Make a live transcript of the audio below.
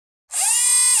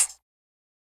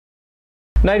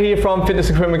Nate here from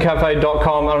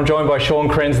fitnessequipmentcafe.com, and I'm joined by Sean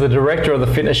Krenz, the director of the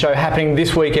fitness show happening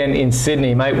this weekend in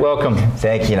Sydney. Mate, welcome.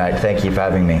 Thank you, Nate. Thank you for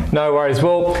having me. No worries.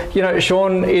 Well, you know,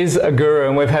 Sean is a guru,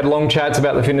 and we've had long chats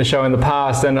about the fitness show in the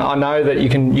past, and I know that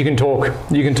you can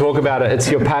talk about it.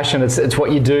 It's your passion. It's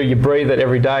what you do. You breathe it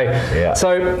every day. Yeah.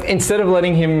 So instead of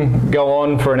letting him go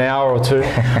on for an hour or two,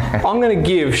 I'm going to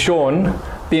give Sean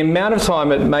the amount of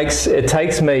time it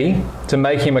takes me to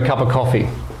make him a cup of coffee.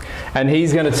 And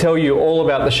he's going to tell you all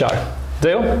about the show.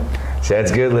 Deal? Sounds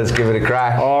good. Let's give it a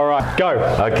crack. All right, go.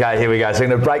 Okay, here we go. So I'm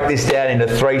going to break this down into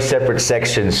three separate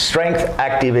sections. Strength,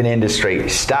 active and industry.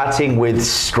 Starting with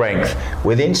strength.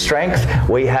 Within strength,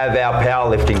 we have our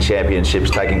powerlifting championships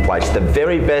taking place. The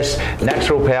very best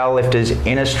natural powerlifters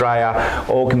in Australia,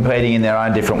 all competing in their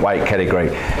own different weight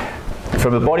category.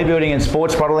 From a bodybuilding and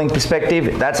sports modelling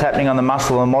perspective, that's happening on the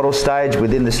muscle and model stage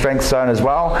within the strength zone as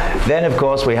well. Then, of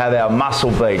course, we have our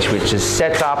Muscle Beach, which is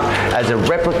set up as a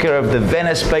replica of the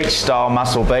Venice Beach style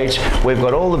Muscle Beach. We've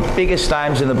got all the biggest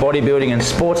names in the bodybuilding and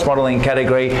sports modelling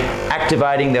category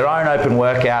activating their own open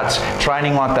workouts,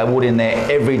 training like they would in their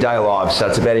everyday lives. So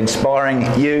it's about inspiring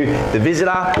you, the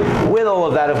visitor. With all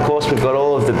of that, of course, we've got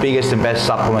all of the biggest and best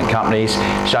supplement companies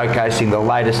showcasing the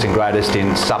latest and greatest in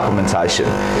supplementation.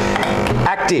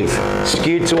 Active,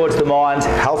 skewed towards the mind,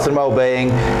 health and well-being,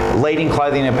 leading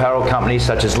clothing and apparel companies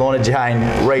such as Lorna Jane,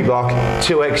 Reebok,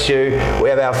 2XU. We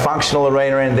have our functional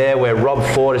arena in there where Rob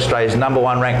Ford, Australia's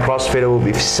 #1 ranked CrossFitter, will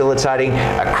be facilitating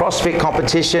a CrossFit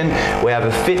competition. We have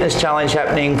a fitness challenge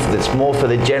happening that's more for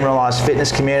the generalised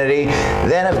fitness community.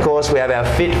 Then, of course, we have our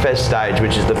Fit Fest stage,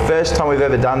 which is the first time we've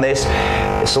ever done this.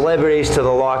 Celebrities to the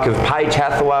like of Paige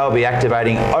Hathaway will be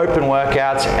activating open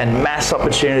workouts and mass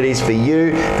opportunities for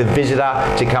you, the visitor,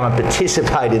 to come and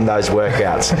participate in those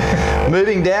workouts.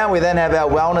 Moving down, we then have our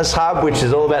wellness hub, which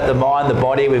is all about the mind, the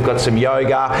body. We've got some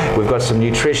yoga, we've got some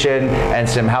nutrition and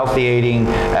some healthy eating,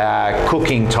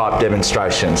 cooking type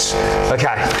demonstrations. Okay,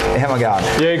 how am I going?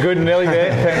 Yeah, good, nearly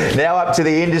there. Now up to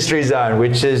the industry zone,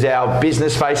 which is our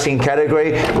business facing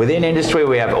category. Within industry,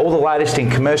 we have all the latest in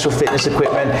commercial fitness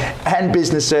equipment and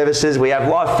business services. We have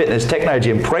Live Fitness,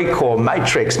 Technogym, Precor,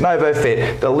 Matrix,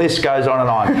 NovoFit, the list goes on.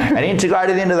 And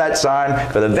integrated into that zone,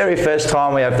 for the very first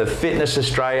time, we have the Fitness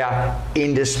Australia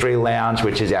Industry Lounge,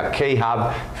 which is our key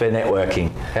hub for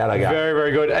networking. How'd I go? Very,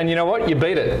 very good. And you know what? You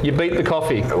beat it. You beat the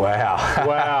coffee. Wow.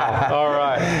 Wow. All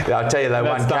right. I'll tell you that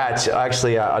one catch.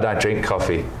 Actually, I don't drink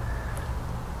coffee.